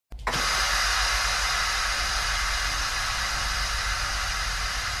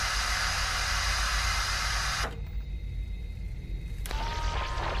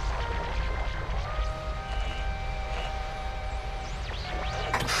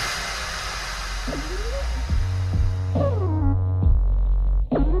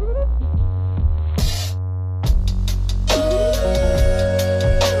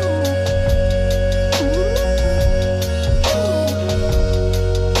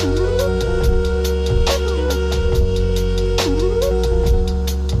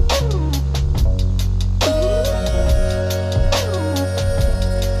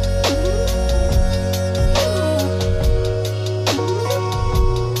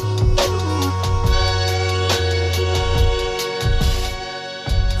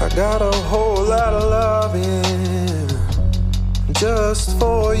got a whole lot of loving just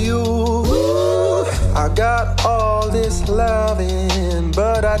for you. I got all this loving,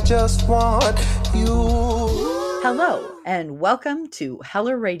 but I just want you. Hello, and welcome to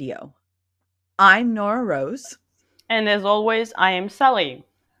Heller Radio. I'm Nora Rose. And as always, I am Sally.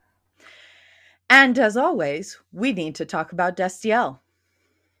 And as always, we need to talk about Destiel.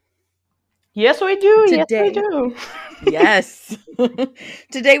 Yes, we do. Today, yes, we do. Yes.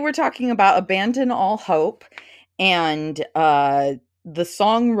 Today we're talking about Abandon All Hope, and the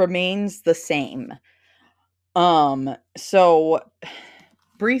song remains the same. So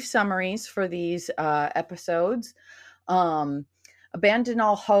brief summaries for these episodes. Abandon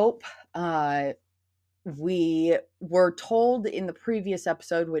All Hope, we were told in the previous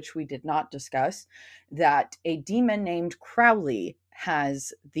episode, which we did not discuss, that a demon named Crowley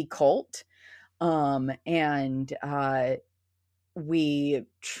has the cult.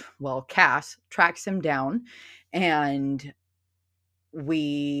 Cass tracks him down, and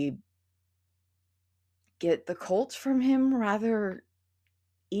we get the cult from him rather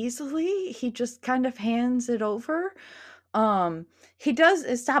easily. He just kind of hands it over. He does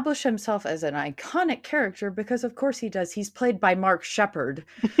establish himself as an iconic character because of course he does. He's played by Mark Sheppard.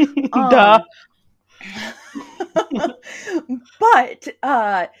 Duh. But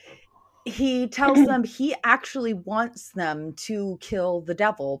he tells them he actually wants them to kill the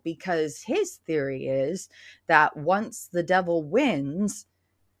devil because his theory is that once the devil wins,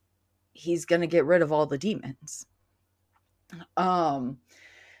 he's going to get rid of all the demons.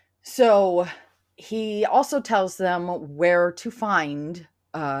 So he also tells them where to find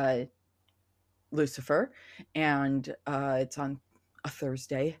Lucifer, and it's on a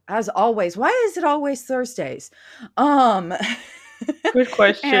Thursday, as always. Why is it always Thursdays? Good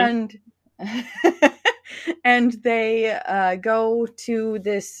question. And they go to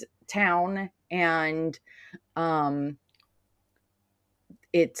this town, and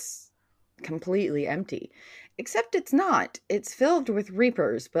it's completely empty. Except it's not. It's filled with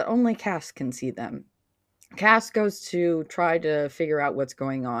Reapers, but only Cass can see them. Cass goes to try to figure out what's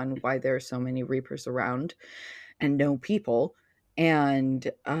going on, why there are so many Reapers around and no people,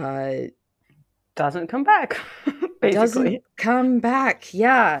 and doesn't come back. Basically. Doesn't come back.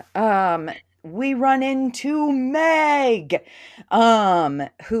 Yeah. We run into Meg,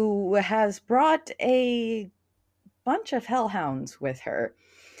 who has brought a bunch of hellhounds with her.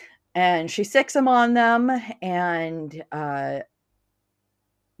 And she sicks them on them, and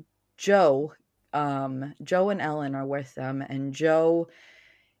Joe and Ellen are with them, and Joe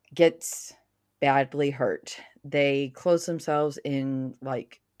gets badly hurt. They close themselves in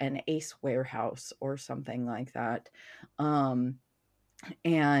like an Ace warehouse or something like that.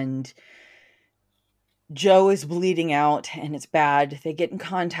 And Joe is bleeding out, and it's bad. They get in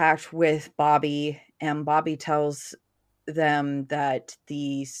contact with Bobby, and Bobby tells them that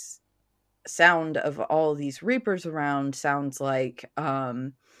the sound of all these Reapers around sounds like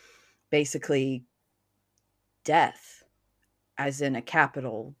basically death, as in a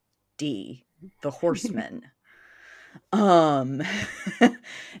capital D, the Horsemen. And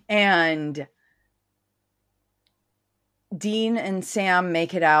Dean and Sam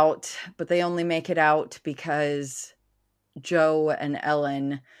make it out, but they only make it out because Joe and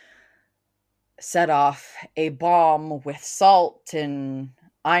Ellen set off a bomb with salt and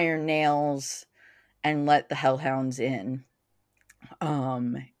iron nails and let the hellhounds in.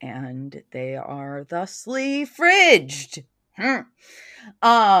 And they are thusly fridged.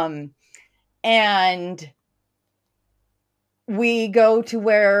 And we go to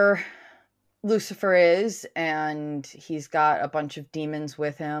where Lucifer is, and he's got a bunch of demons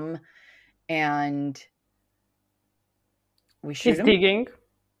with him, and we shoot him. He's digging.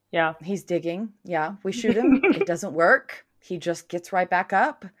 Yeah. He's digging. Yeah. We shoot him. It doesn't work. He just gets right back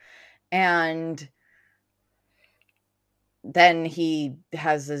up. And then he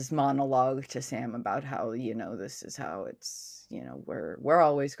has his monologue to Sam about how, this is how it's, we're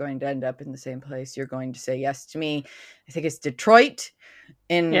always going to end up in the same place. You're going to say yes to me. I think it's Detroit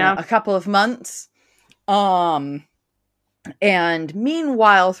in a couple of months. And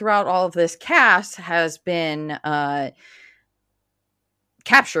meanwhile, throughout all of this, Cass has been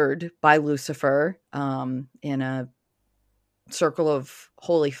captured by Lucifer in a circle of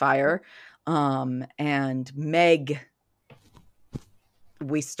holy fire. And Meg,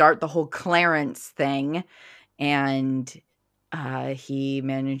 we start the whole Clarence thing, and he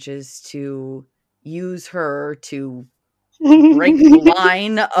manages to use her to break the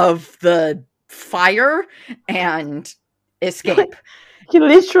line of the fire and escape. He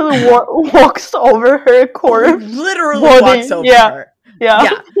literally walks over her corpse. Literally body. Walks over her.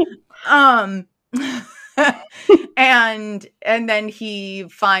 Yeah. Yeah. And then he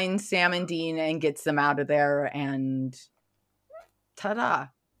finds Sam and Dean and gets them out of there, and ta-da.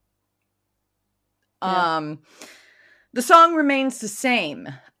 Yeah. The song remains the same.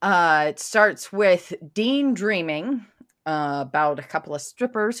 It starts with Dean dreaming about a couple of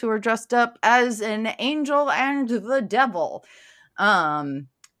strippers who are dressed up as an angel and the devil. And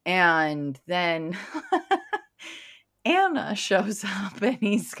then Anna shows up, and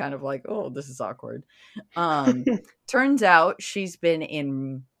he's kind of like, oh, this is awkward. Turns out she's been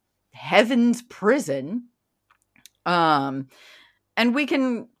in Heaven's prison. And we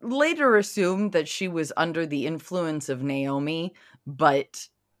can later assume that she was under the influence of Naomi, but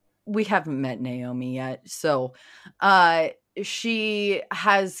we haven't met Naomi yet. So she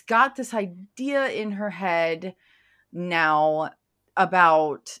has got this idea in her head now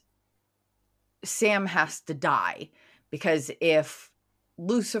about Sam has to die, because if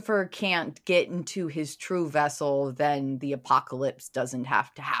Lucifer can't get into his true vessel, then the apocalypse doesn't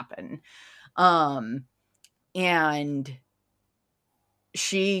have to happen. And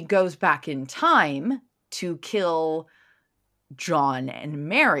she goes back in time to kill John and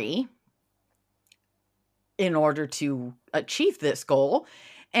Mary in order to achieve this goal.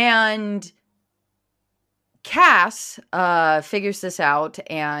 And Cass figures this out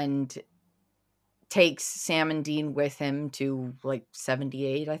and takes Sam and Dean with him to like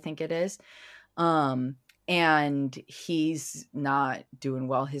 78, I think it is. And he's not doing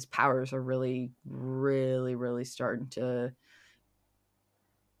well. His powers are really, really, really starting to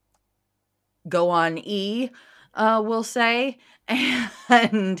go on E, we'll say.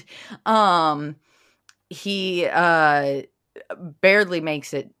 And he barely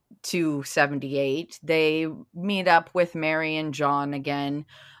makes it to 78. They meet up with Mary and John again.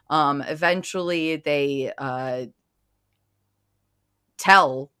 Eventually they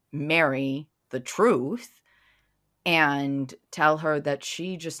tell Mary the truth and tell her that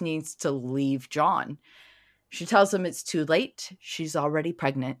she just needs to leave John. She tells him it's too late. She's already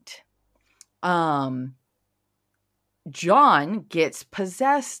pregnant. John gets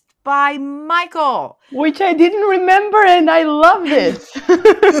possessed by Michael, which I didn't remember, and I loved it.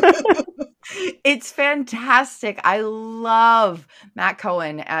 It's fantastic. I love Matt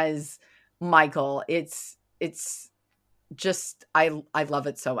Cohen as Michael. It's just I love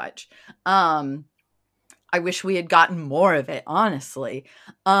it so much. I wish we had gotten more of it, honestly.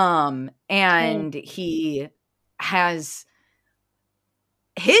 And he has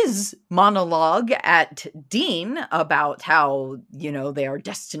his monologue at Dean about how, you know, they are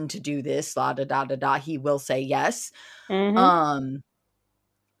destined to do this, la da da da da. He will say yes. Mm-hmm.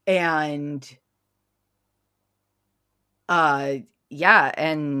 And yeah,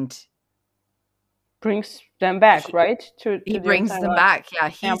 and brings them back, right? He brings them back. Yeah,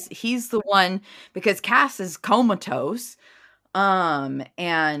 he's the one, because Cass is comatose.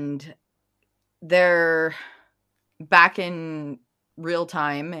 And they're back in real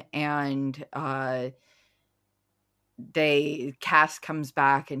time, and Cass comes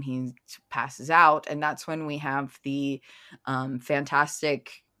back and he passes out, and that's when we have the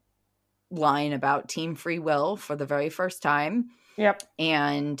fantastic line about team free will for the very first time. Yep.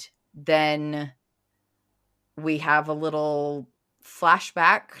 And then we have a little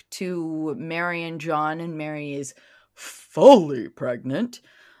flashback to Mary and John, and Mary is fully pregnant.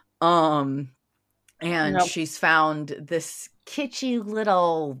 And she's found this kitschy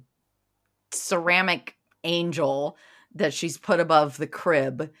little ceramic angel that she's put above the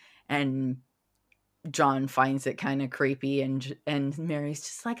crib, and John finds it kind of creepy, and Mary's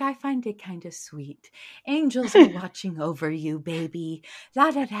just like, I find it kind of sweet. Angels are watching over you, baby. La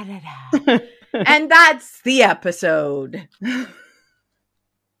da da da da. And that's the episode.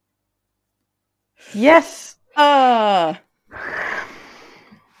 Yes.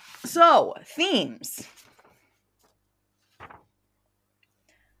 So, themes.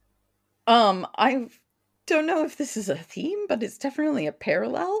 I don't know if this is a theme, but it's definitely a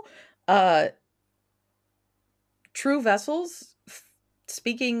parallel. True vessels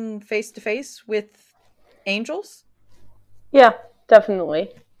speaking face to face with angels. Yeah,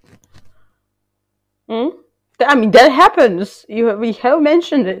 definitely. I mean, that happens. We have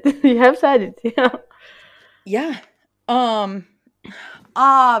mentioned it. We have said it. Yeah. Yeah.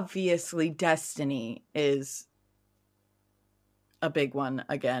 Obviously, destiny is a big one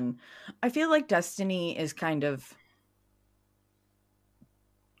again. I feel like destiny is kind of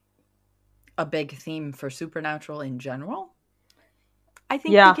a big theme for Supernatural in general. I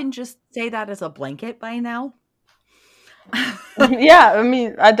think we can just say that as a blanket by now. Yeah, I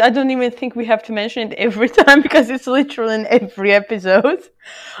mean, I don't even think we have to mention it every time because it's literally in every episode.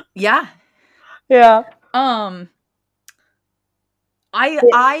 Yeah. Yeah.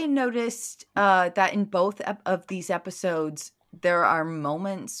 I noticed that in both of these episodes there are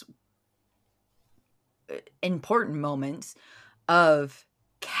moments, important moments, of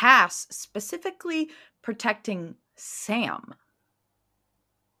Cass specifically protecting Sam.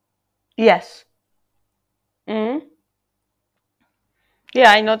 Yes. Hmm.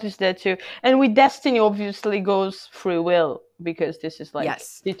 Yeah, I noticed that too. And with Destiny, obviously goes free will because this is like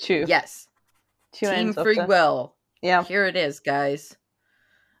Yes. the Yes. two Team ends of free the. will. Yeah. Here it is, guys.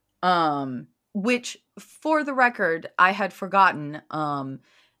 Which, for the record, I had forgotten.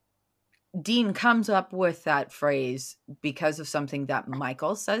 Dean comes up with that phrase because of something that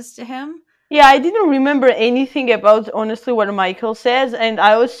Michael says to him. Yeah, I didn't remember anything about honestly what Michael says, and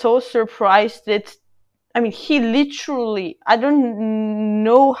I was so surprised that I mean he literally I don't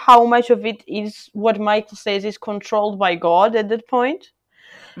know how much of it is what Michael says is controlled by God at that point.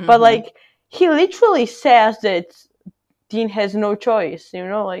 But Mm-hmm. like he literally says that Dean has no choice, you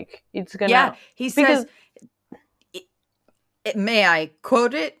know, like it's gonna Yeah, he because says, may I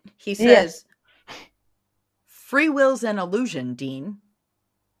quote it? He yes. says, "Free will's an illusion, Dean."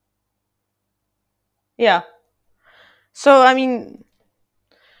 Yeah. So I mean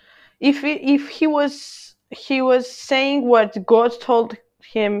if he was saying what God told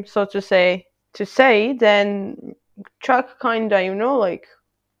him, so to say, then Chuck kinda, you know, like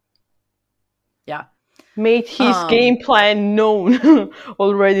Yeah. made his game plan known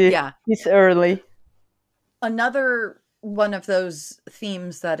already Yeah. this early. Another one of those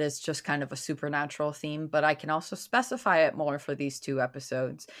themes that is just kind of a supernatural theme, but I can also specify it more for these two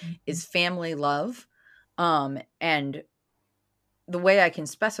episodes, is family love. And the way I can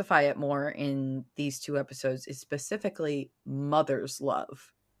specify it more in these two episodes is specifically mother's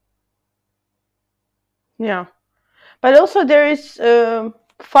love. Yeah. But also there is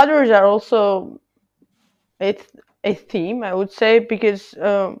fathers are also a, a theme, I would say, because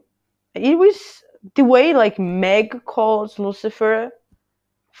it was the way like Meg calls Lucifer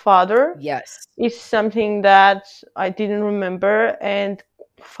father Yes. is something that I didn't remember and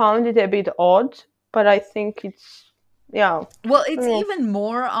found it a bit odd, but I think it's yeah. Well, it's even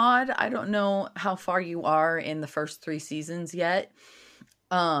more odd. I don't know how far you are in the first 3 seasons yet.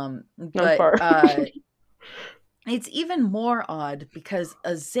 Not But far. it's even more odd because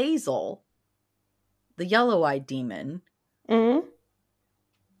Azazel, the yellow-eyed demon, Mm-hmm.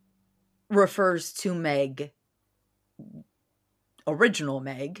 refers to Meg, original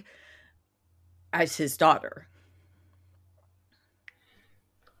Meg, as his daughter.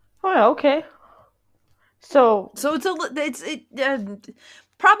 Oh yeah, okay. So it's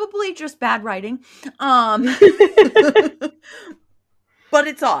probably just bad writing, but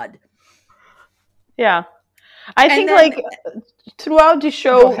it's odd. yeah, I And think then, like throughout the go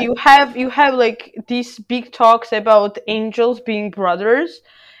show ahead. you have like these big talks about angels being brothers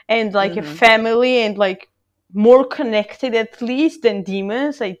and like a family and like more connected at least than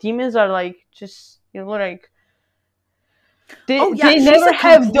demons. Like demons are like just you know like Oh yeah, they she's never a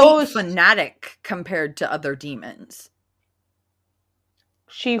have complete those. fanatic compared to other demons.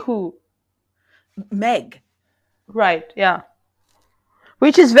 She who Meg. right, yeah.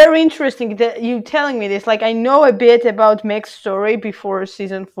 Which is very interesting that you telling me this. Like I know a bit about Meg's story before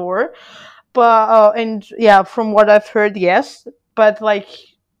season 4, but and yeah, from what I've heard, yes. But like,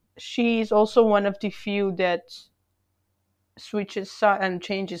 she's also one of the few that switches and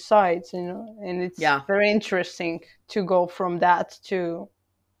changes sides, you know. And it's very interesting to go from that to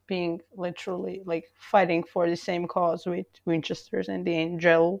being literally like fighting for the same cause with Winchesters and the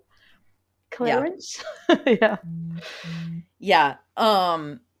Angel Clarence. Yeah. Yeah.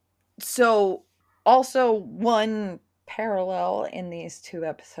 So also one parallel in these two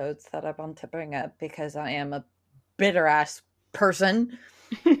episodes that I want to bring up because I am a bitter ass person.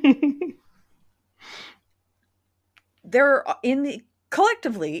 There in the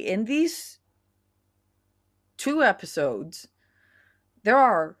collectively in these two episodes, there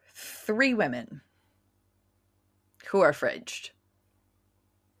are 3 women who are fridged.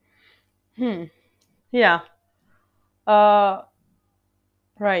 Yeah.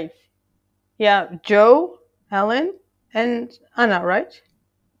 Right. Yeah, Joe, Helen, and Anna, right?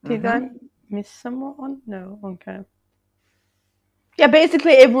 Did I miss someone? No, okay. Yeah,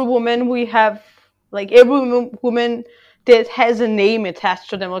 basically every woman we have, like every woman that has a name attached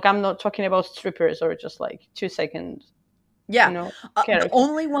to them. Like I'm not talking about strippers or just like 2 second, Yeah. you know, The character.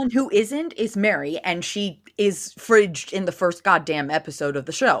 only one who isn't is Mary, and she is fridged in the first goddamn episode of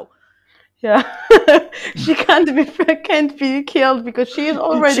the show. Yeah. She can't be killed because she is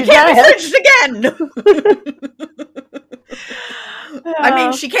already She can't dead. be switched again. I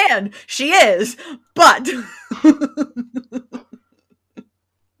mean, she can. She is, but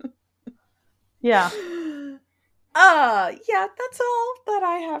yeah. Yeah, that's all that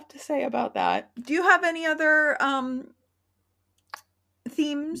I have to say about that. Do you have any other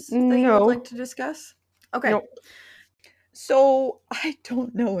themes that you would No. like to discuss? Okay. No. So, I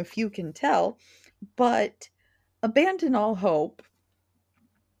don't know if you can tell, but Abandon All Hope.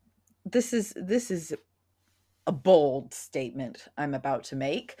 This is a bold statement I'm about to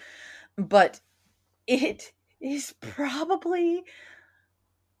make, but it is probably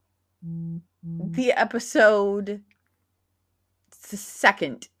the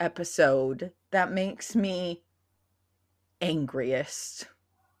second episode that makes me angriest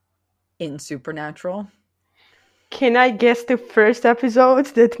in Supernatural. Can I guess the first episode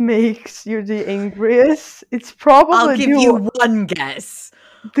that makes you the angriest? It's probably I'll give you one guess.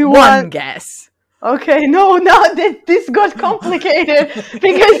 the One guess. Okay, no, now that this got complicated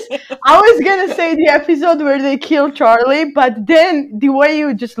because I was gonna say the episode where they kill Charlie, but then the way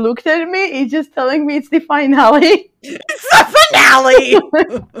you just looked at me, it's just telling me it's the finale. It's the finale.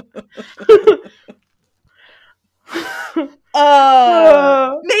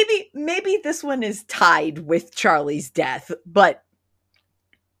 Maybe this one is tied with Charlie's death, but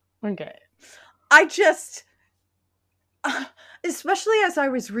okay. I just, especially as I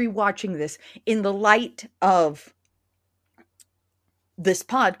was rewatching this in the light of this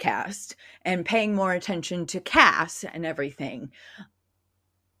podcast and paying more attention to Cass and everything,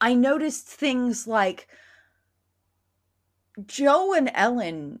 I noticed things like Joe and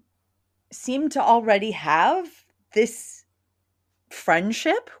Ellen seem to already have this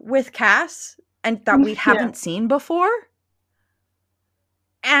friendship with Cass and that we haven't seen before.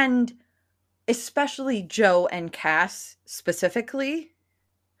 And especially Joe and Cass specifically,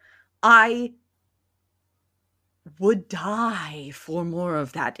 I would die for more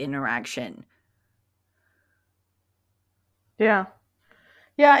of that interaction. Yeah.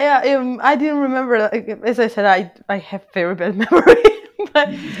 I didn't remember. As I said, I have very bad memory.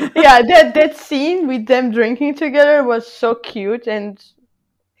 But yeah, that scene with them drinking together was so cute, and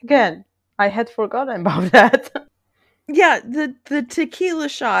again, I had forgotten about that. Yeah, the tequila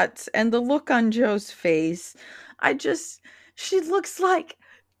shots and the look on Joe's face. She looks like,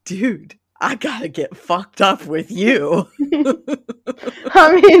 dude, I gotta get fucked up with you.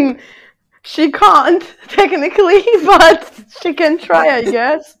 I mean, she can't technically, but she can try, I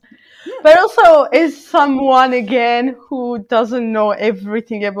guess. But also, as someone again who doesn't know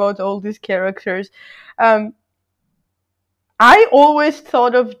everything about all these characters, I always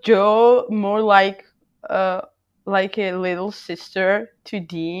thought of Jo more like a little sister to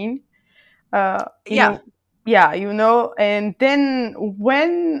Dean. Yeah. And then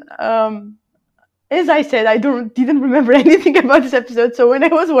when as I said, I didn't remember anything about this episode. So when I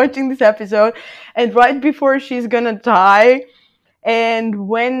was watching this episode, and right before she's gonna die, and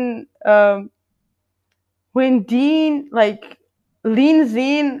when Dean like leans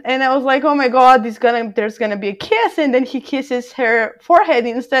in, and I was like, oh my god, there's gonna be a kiss, and then he kisses her forehead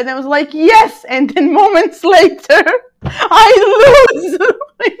instead, and I was like, yes, and then moments later, I lose.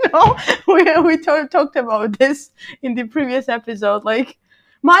 We talked about this in the previous episode, like,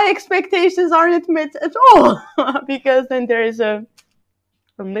 my expectations aren't met at all, because then there is a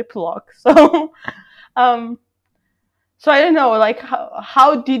lip lock. So, so I don't know, like,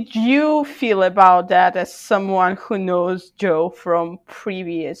 how did you feel about that as someone who knows Jo from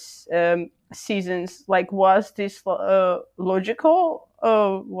previous seasons? Like, was this logical?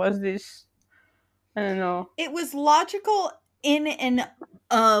 Was this, I don't know. It was logical in and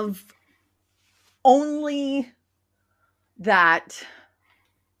of only that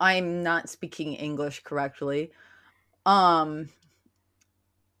I'm not speaking English correctly.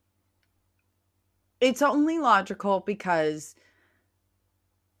 It's only logical because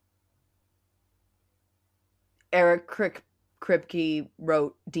Eric Kripke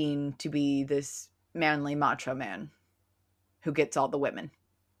wrote Dean to be this manly macho man who gets all the women.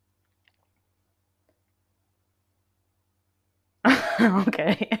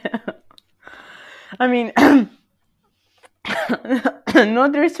 Okay. I mean,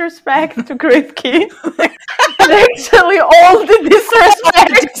 no disrespect to Kripke. Actually, all the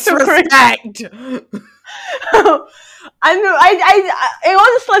disrespect to Kripke. I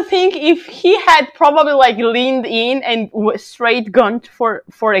honestly think if he had probably like leaned in and straight gone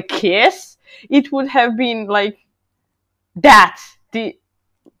for a kiss, it would have been like the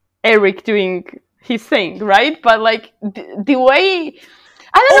Eric doing his thing, right? But like the way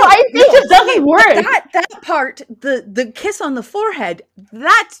I don't know. It just doesn't work. That part, the kiss on the forehead,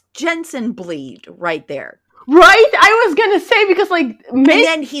 that's Jensen bleed right there. Right? I was gonna say, because like, and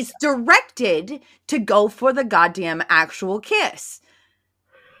then he's directed to go for the goddamn actual kiss.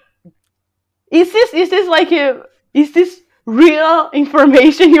 Is this real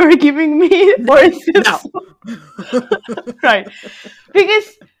information you're giving me, or is this no? Right?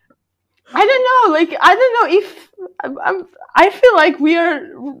 Because I don't know if I feel like we are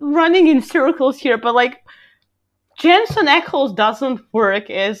running in circles here, but like, Jensen Ackles doesn't work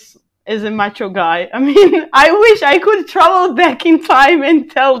as a macho guy. I mean, I wish I could travel back in time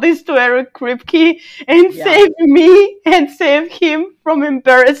and tell this to Eric Kripke and save me and save him from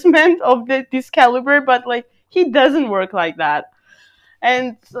embarrassment of this caliber, but like, he doesn't work like that.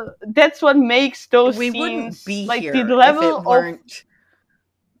 And that's what makes those we scenes, wouldn't be like, here the level if it weren't.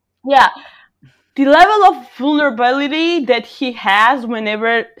 The level of vulnerability that he has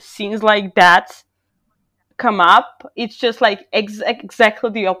whenever scenes like that come up, it's just like exactly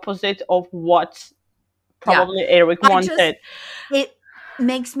the opposite of what probably Eric wanted. It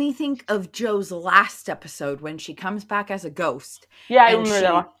makes me think of Joe's last episode when she comes back as a ghost. Yeah, I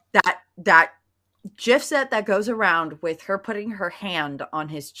remember that GIF set that goes around with her putting her hand on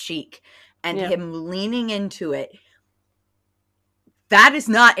his cheek and him leaning into it. That is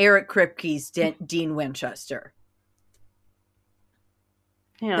not Eric Kripke's Dean Winchester.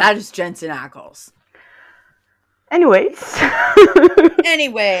 Yeah. That is Jensen Ackles. Anyways.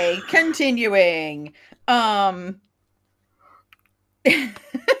 Anyway, continuing. I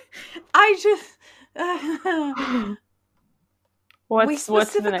just we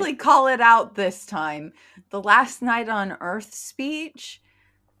specifically call it out this time. The Last Night on Earth speech,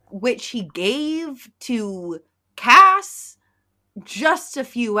 which he gave to Cass just a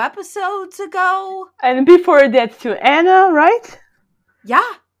few episodes ago. And before that to Anna, right?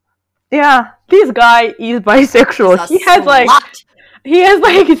 Yeah. Yeah, this guy is bisexual. He has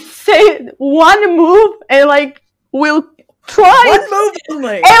like say one move and like will try one move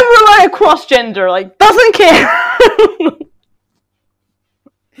only everyone across gender, like doesn't care.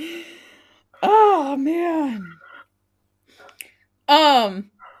 Oh man.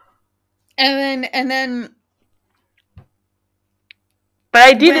 And then but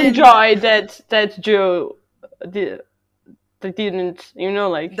I did enjoy that Joe didn't,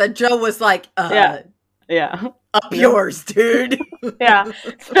 like... That Joe was like, yeah. Up yours, dude. Yeah,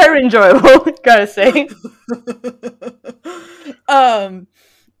 it's very enjoyable, gotta say.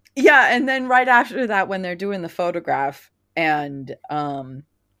 Yeah, and then right after that, when they're doing the photograph, and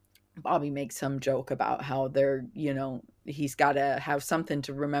Bobby makes some joke about how they're, he's got to have something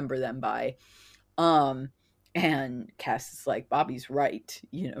to remember them by. And Cass is like, Bobby's right.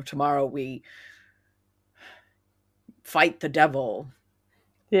 Tomorrow we fight the devil.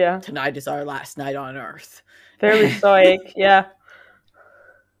 Yeah. Tonight is our last night on Earth. Very stoic, yeah.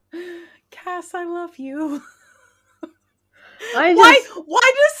 Cass, I love you. Why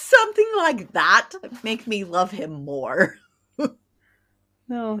does something like that make me love him more?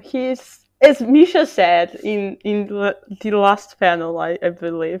 No, he's, as Misha said in the last panel, I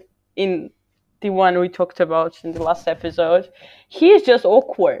believe, in the one we talked about in the last episode, he's just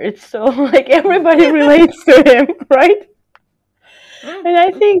awkward. So, like, everybody relates to him, right? And I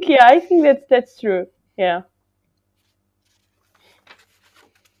think that's true. Yeah.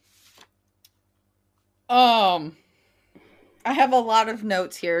 I have a lot of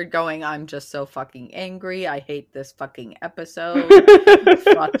notes here going, I'm just so fucking angry. I hate this fucking episode.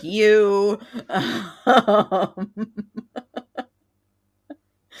 Fuck you.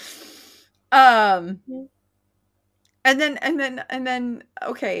 And then,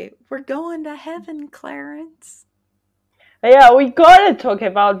 okay, we're going to heaven, Clarence. Yeah, we gotta talk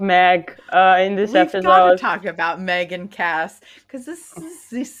about Meg in this episode. We've gotta talk about Meg and Cass, because this is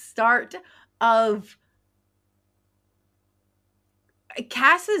the start of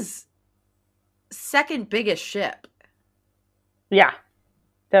Cass's second biggest ship. Yeah,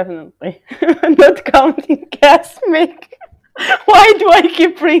 definitely. Not counting Cass, Meg. Why do I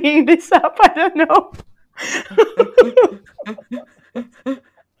keep bringing this up? I don't know.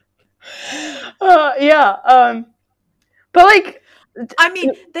 But like, I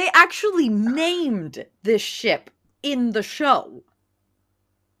mean, they actually named this ship in the show.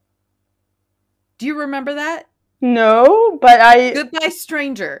 Do you remember that? No, but Goodbye,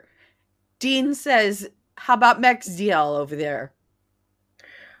 stranger. Dean says, how about Meg's DL over there?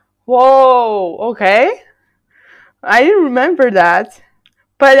 Whoa, okay. I didn't remember that.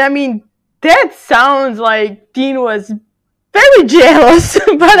 But I mean, that sounds like Dean was very jealous,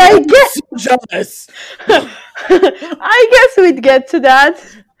 but I guess So jealous. I guess we'd get to that.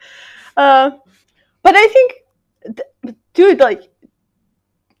 But I think, dude, like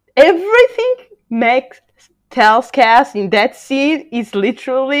everything Meg tells Cass in that scene is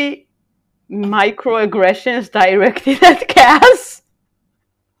literally microaggressions directed at Cass.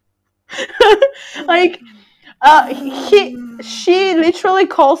 Like, she literally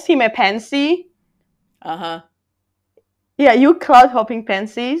calls him a pansy. Yeah, you cloud hopping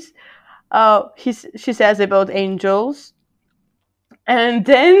pansies. She says about angels, and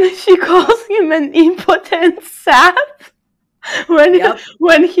then she calls him an impotent sap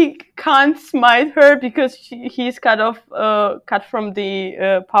when he can't smite her because he's cut from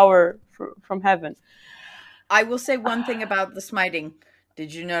the power from heaven. I will say one thing about the smiting.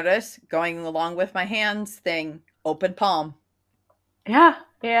 Did you notice, going along with my hands thing, open palm? Yeah,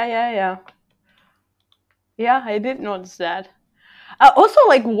 I did notice that. Also,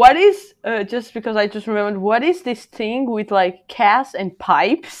 like, what is just because I just remembered, what is this thing with like Cass and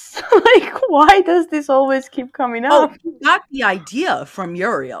pipes? Like, why does this always keep coming up? Oh, he got the idea from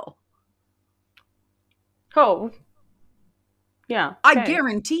Uriel. Oh, yeah. I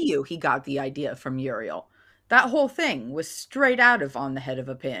guarantee you he got the idea from Uriel. That whole thing was straight out of On the Head of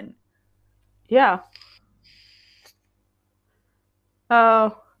a Pin. Yeah.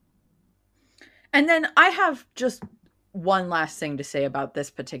 And then I have just one last thing to say about this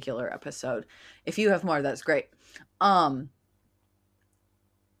particular episode. If you have more, that's great. As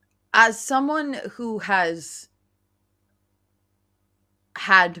someone who has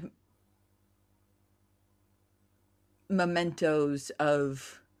had mementos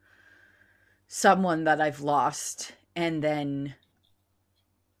of someone that I've lost and then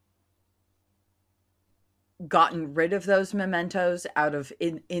gotten rid of those mementos out of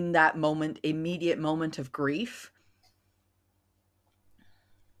in that immediate moment of grief,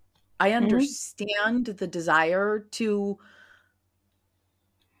 I understand the desire to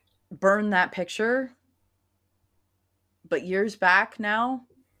burn that picture, but years back now,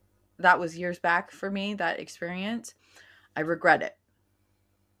 that was years back for me, that experience, I regret it.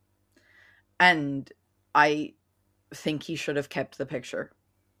 And I think he should have kept the picture.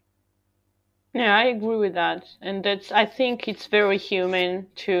 Yeah, I agree with that. And I think it's very human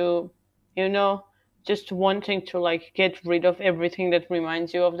to, just wanting to like get rid of everything that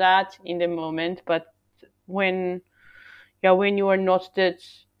reminds you of that in the moment. But when you are not that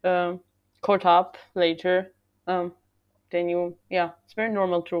caught up later, then it's very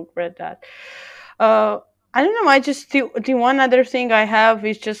normal to regret that. I don't know. I just the one other thing I have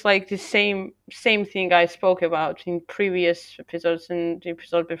is just like the same thing I spoke about in previous episodes and the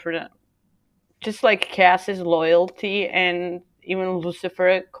episode before that. Just like Cass's loyalty, and even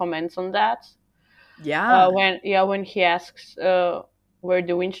Lucifer comments on that. Yeah. When he asks where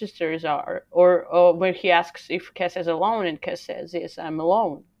the Winchesters are, or when he asks if Cass is alone, and Cass says, "Yes, I'm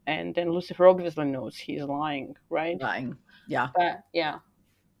alone," and then Lucifer obviously knows he's lying, right? Lying. Yeah. But yeah,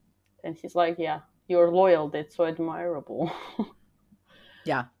 and he's like, "Yeah, you're loyal. That's so admirable."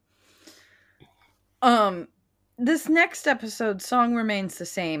 Yeah. This next episode, Song Remains the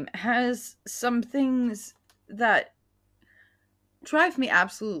Same, has some things that drive me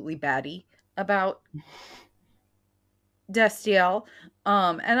absolutely batty about Destiel.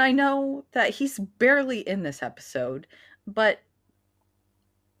 And I know that he's barely in this episode, but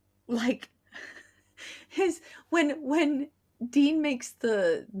like when Dean makes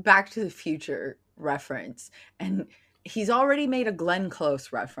the Back to the Future reference, and he's already made a Glenn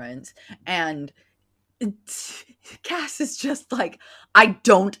Close reference, and Cass is just like, I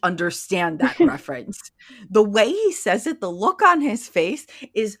don't understand that reference. The way he says it, the look on his face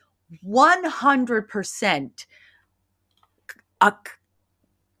is 100%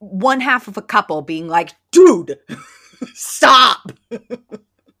 one half of a couple being like, dude, stop.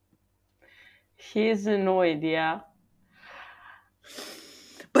 He's annoyed, yeah.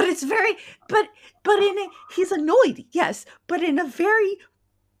 But it's very, he's annoyed, yes, but in a very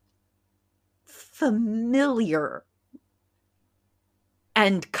familiar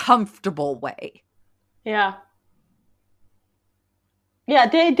and comfortable way. Yeah. Yeah,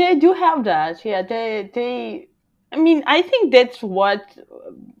 they do have that. Yeah, they I mean, I think that's what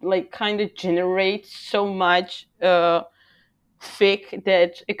like kind of generates so much fic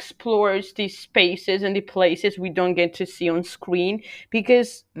that explores these spaces and the places we don't get to see on screen,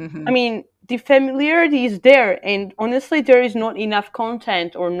 because I mean, the familiarity is there, and honestly there is not enough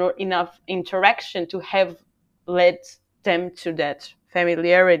content or not enough interaction to have led them to that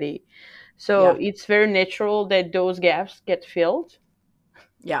familiarity. So it's very natural that those gaps get filled.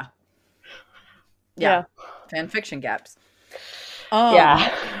 Yeah. Fan fiction gaps.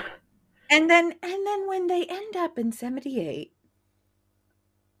 Yeah. And then when they end up in 78,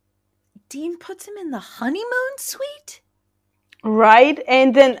 Dean puts him in the honeymoon suite. Right,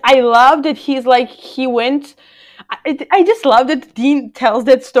 and then I love that he's like he went. I just love that Dean tells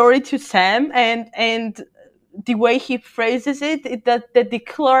that story to Sam, and the way he phrases it, that the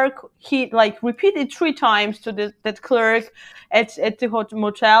clerk, he like repeated 3 times to that clerk at the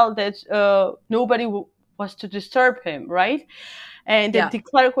motel that nobody was to disturb him, right? And that the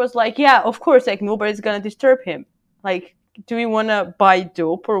clerk was like, yeah, of course, like nobody's gonna disturb him. Like, do we want to buy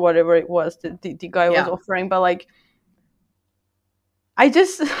dope or whatever it was that the guy was offering? But like, I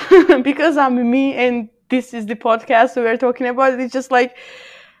just because I'm me and this is the podcast we're talking about, it's just like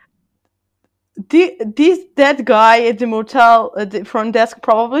that guy at the motel at the front desk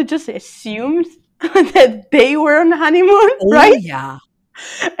probably just assumed that they were on honeymoon, right? Yeah.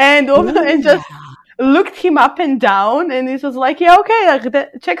 And just looked him up and down, and he was like, yeah, okay, like,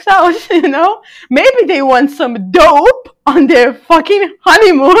 that checks out, you know? Maybe they want some dope on their fucking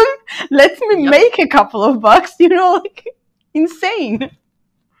honeymoon. Let me make a couple of bucks, you know, like, insane.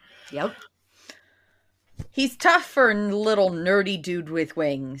 Yep. He's tough for a little nerdy dude with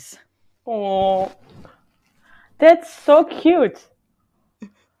wings. Oh, that's so cute.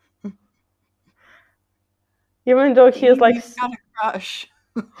 Even though he's like got a crush.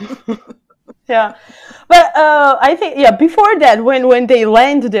 Yeah, but I think before that, when they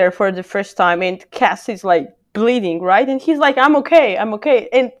land there for the first time, and Cass is like bleeding, right, and he's like, I'm okay,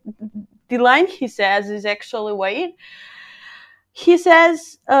 and the line he says is actually, wait, he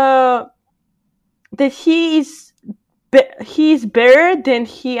says that he's better than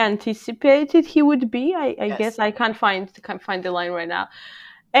he anticipated he would be. I guess I can't find the line right now,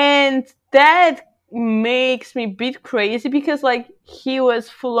 and that makes me a bit crazy because like he was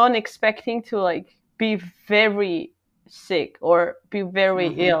full on expecting to like be very sick or be very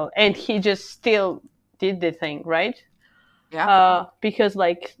ill, and he just still did the thing, right? Because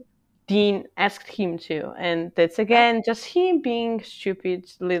like Dean asked him to, and that's again just him being stupid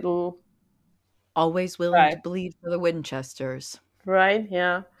little, always willing to bleed for the Winchesters, right?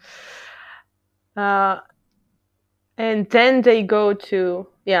 And then they go to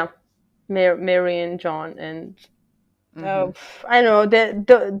Mary and John, and I know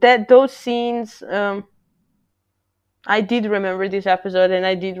that those scenes. I did remember this episode, and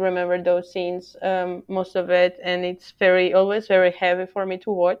I did remember those scenes, most of it, and it's always very heavy for me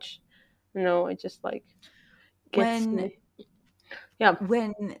to watch. You know, it just like gets me. Yeah.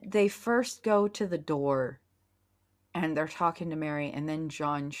 When they first go to the door, and they're talking to Mary, and then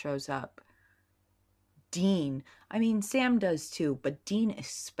John shows up. Dean, I mean, Sam does too, but Dean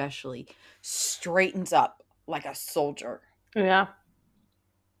especially straightens up like a soldier. Yeah.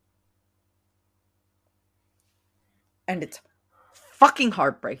 And it's fucking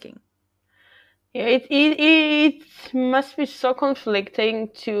heartbreaking. Yeah, it must be so conflicting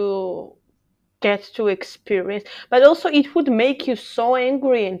to get to experience, but also it would make you so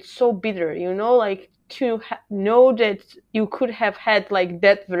angry and so bitter, you know, like to know that you could have had like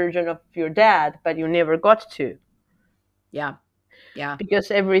that version of your dad, but you never got to. Yeah.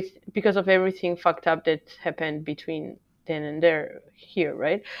 Because of everything fucked up that happened between then and there here,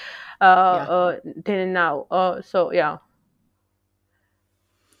 right? Then and now. So yeah.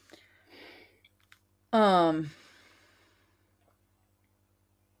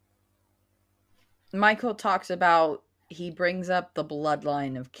 Michael talks about, he brings up the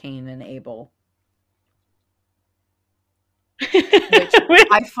bloodline of Cain and Abel. Which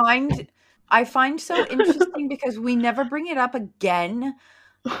I find so interesting because we never bring it up again,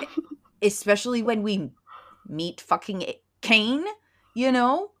 especially when we meet fucking Cain, you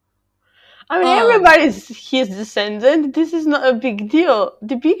know? I mean, everybody's his descendant. This is not a big deal.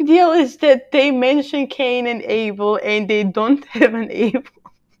 The big deal is that they mention Cain and Abel, and they don't have an Abel.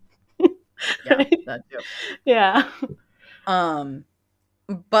 Yeah, that too. Yeah.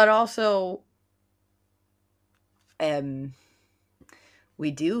 But also,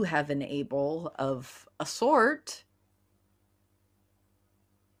 we do have an Abel of a sort.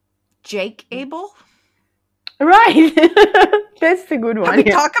 Jake Abel? Right. That's the good one. Can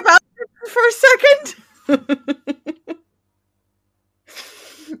we talk about it for a second?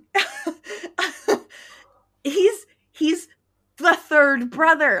 He's the third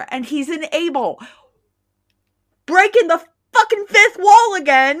brother, and he's an Abel. Breaking the fucking fifth wall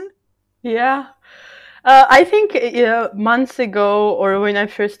again. Yeah. I think months ago, or when I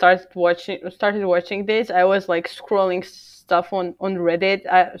first started watching this, I was like scrolling stuff on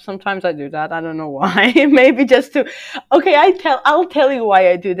Reddit. Sometimes I do that. I don't know why. Maybe just to. Okay, I'll tell you why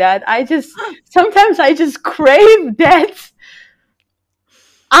I do that. Sometimes I just crave that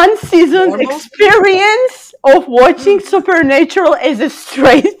unseasoned Normal? experience of watching Supernatural as a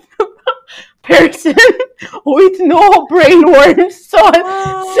straight person with no brainworms. So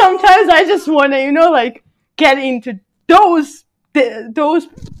sometimes I just want to, like get into those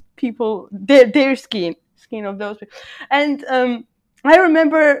people, their skin of those people. And I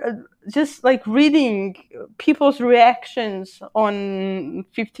remember just like reading people's reactions on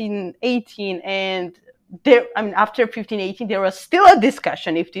 1518, and there, I mean, after 1518, there was still a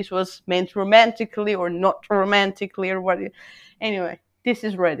discussion if this was meant romantically or not romantically or what. Anyway, this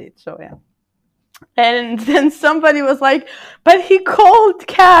is Reddit, so yeah. And then somebody was like, but he called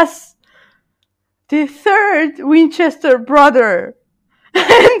Cass the third Winchester brother.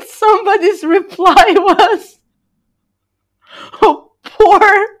 And somebody's reply was, oh,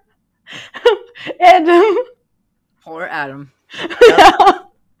 poor Adam. Poor Adam. Yeah.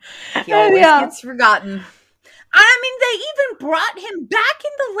 He always Yeah. gets forgotten. I mean, they even brought him back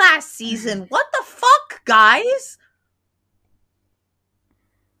in the last season. What the fuck, guys?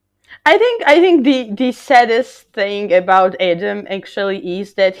 I think the saddest thing about Adam actually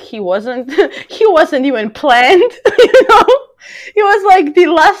is that he wasn't even planned. He was like the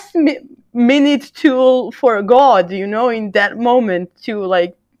last minute tool for God. In that moment to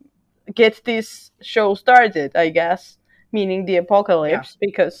like get this show started. I guess, meaning the apocalypse,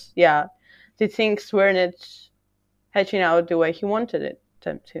 because the things weren't hatching out the way he wanted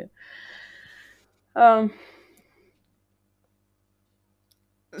them to.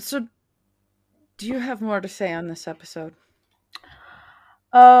 So, do you have more to say on this episode?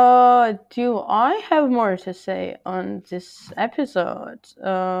 Do I have more to say on this episode?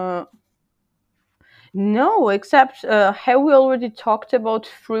 No, except have we already talked about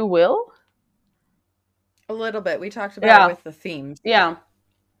free will? A little bit. We talked about it with the themes. Yeah.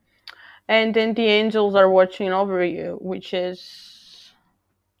 And then the angels are watching over you, which is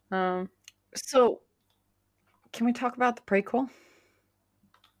So, can we talk about the prequel?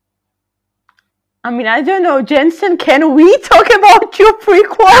 I mean, I don't know, Jensen, can we talk about your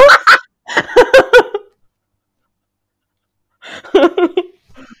prequel?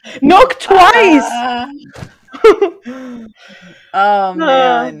 Knock twice! Oh,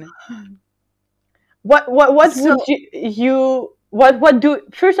 man. What would you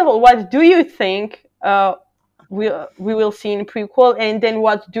first of all, what do you think we will see in prequel, and then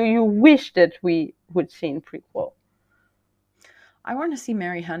what do you wish that we would see in prequel? I want to see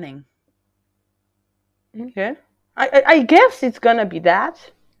Mary hunting. Okay. I guess it's gonna be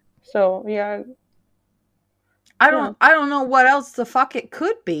that. So yeah. I don't know what else the fuck it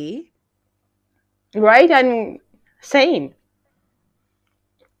could be. Right? I'm same.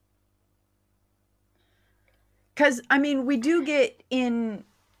 Because, I mean, we do get in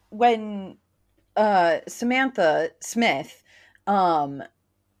when Samantha Smith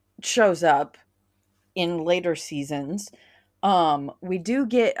shows up in later seasons, we do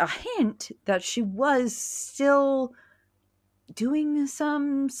get a hint that she was still doing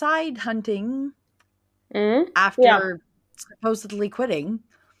some side hunting after supposedly quitting.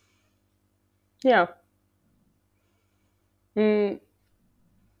 Yeah.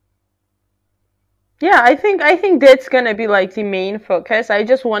 Yeah, I think that's gonna be like the main focus. I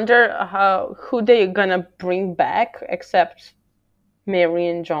just wonder who they're gonna bring back except Mary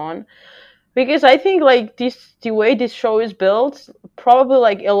and John, because I think like the way this show is built, probably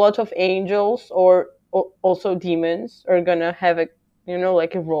like a lot of angels or also demons are gonna have a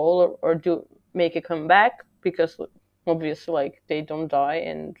like a role or do make a comeback, because obviously like they don't die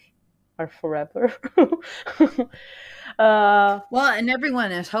and are forever. Well, and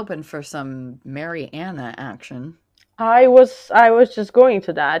everyone is hoping for some Mariana action. I was just going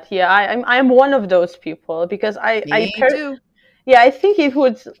to that. Yeah, I'm one of those people, because I too. Yeah, I think it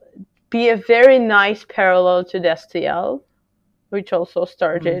would be a very nice parallel to Destiel, which also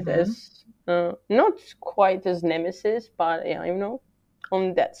started as not quite as Nemesis, but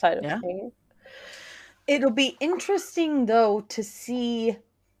on that side of things. It'll be interesting though to see,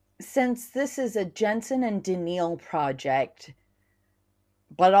 since this is a Jensen and Daniil project,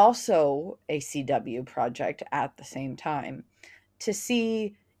 but also a CW project at the same time, to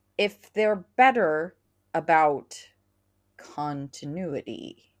see if they're better about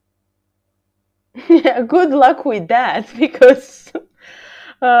continuity. Yeah, good luck with that, because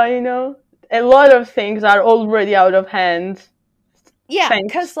a lot of things are already out of hand. Yeah,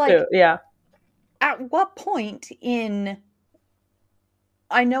 because at what point in,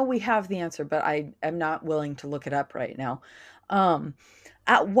 I know we have the answer, but I am not willing to look it up right now.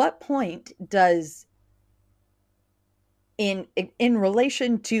 At what point does, in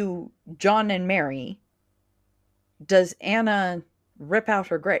relation to John and Mary, does Anna rip out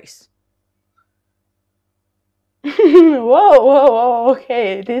her grace. Whoa,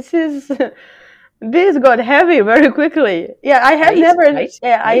 okay. This got heavy very quickly. Yeah, I have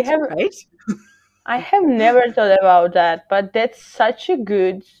I have never thought about that, but that's such a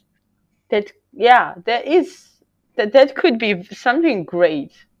good, that could be something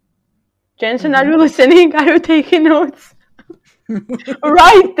great. Jensen, are you listening? Are you taking notes?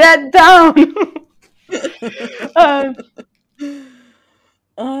 Write that down.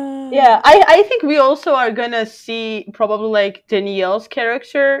 Yeah, I think we also are gonna see probably like Danielle's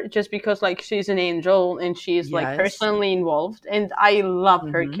character, just because like she's an angel and she's like personally involved, and I love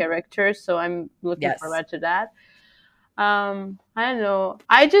her character, so I'm looking forward to that. I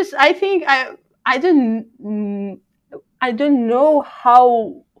don't know. I don't know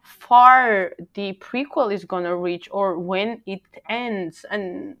how far the prequel is gonna reach, or when it ends,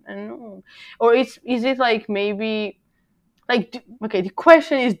 and or is it like maybe. Like, okay, the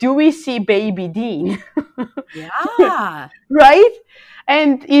question is, do we see baby Dean? Yeah. Right?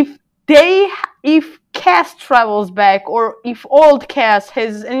 And if Cass travels back, or if old Cass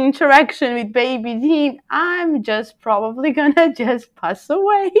has an interaction with baby Dean, I'm just probably gonna just pass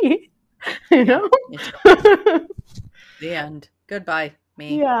away. You know? The end. Goodbye,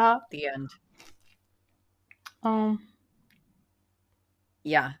 me. Yeah. The end.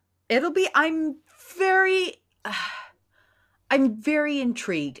 Yeah. It'll be, I'm very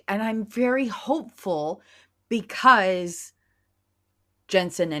intrigued, and I'm very hopeful, because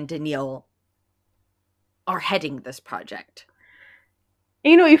Jensen and Danielle are heading this project.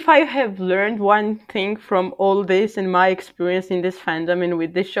 You know, if I have learned one thing from all this and my experience in this fandom and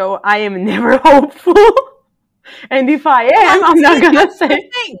with the show, I am never hopeful. And if I am, I'm not gonna say.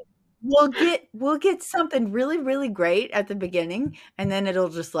 We'll get something really, really great at the beginning, and then it'll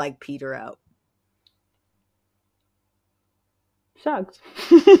just like peter out. Sucks.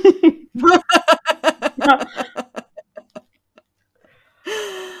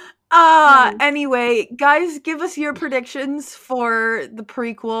 Anyway, guys, give us your predictions for the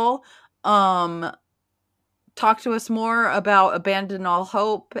prequel. Talk to us more about Abandon All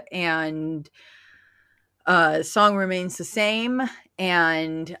Hope and Song Remains the Same.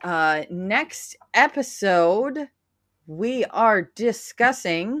 And next episode, we are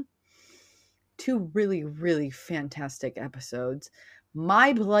discussing 2 really, really fantastic episodes: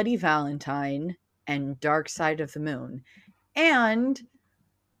 My Bloody Valentine and Dark Side of the Moon. And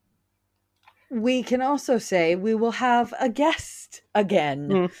we can also say we will have a guest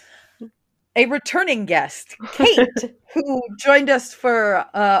again. A returning guest, Kate, who joined us for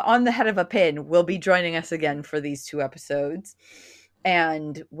On the Head of a Pin, will be joining us again for these 2 episodes.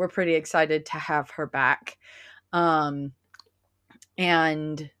 And we're pretty excited to have her back. And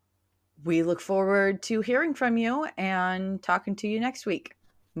we look forward to hearing from you and talking to you next week.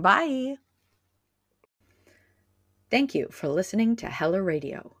 Bye. Thank you for listening to Heller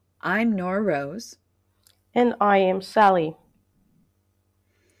Radio. I'm Nora Rose. And I am Sally.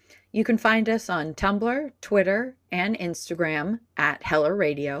 You can find us on Tumblr, Twitter, and Instagram at Heller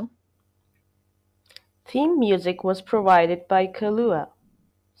Radio. Theme music was provided by Kahlua.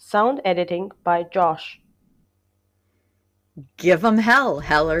 Sound editing by Josh. Give 'em hell,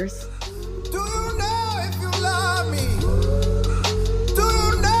 Hellers. Do you know if you love me? Do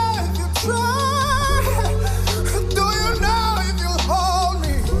you know if you try? Do you know if you hold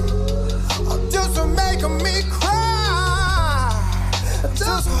me? Or just making me cry?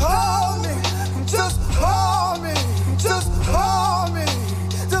 Just hold me, just hold me, just hold me,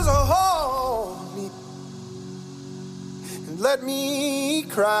 just hold me, and let me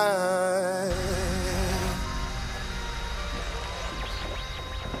cry.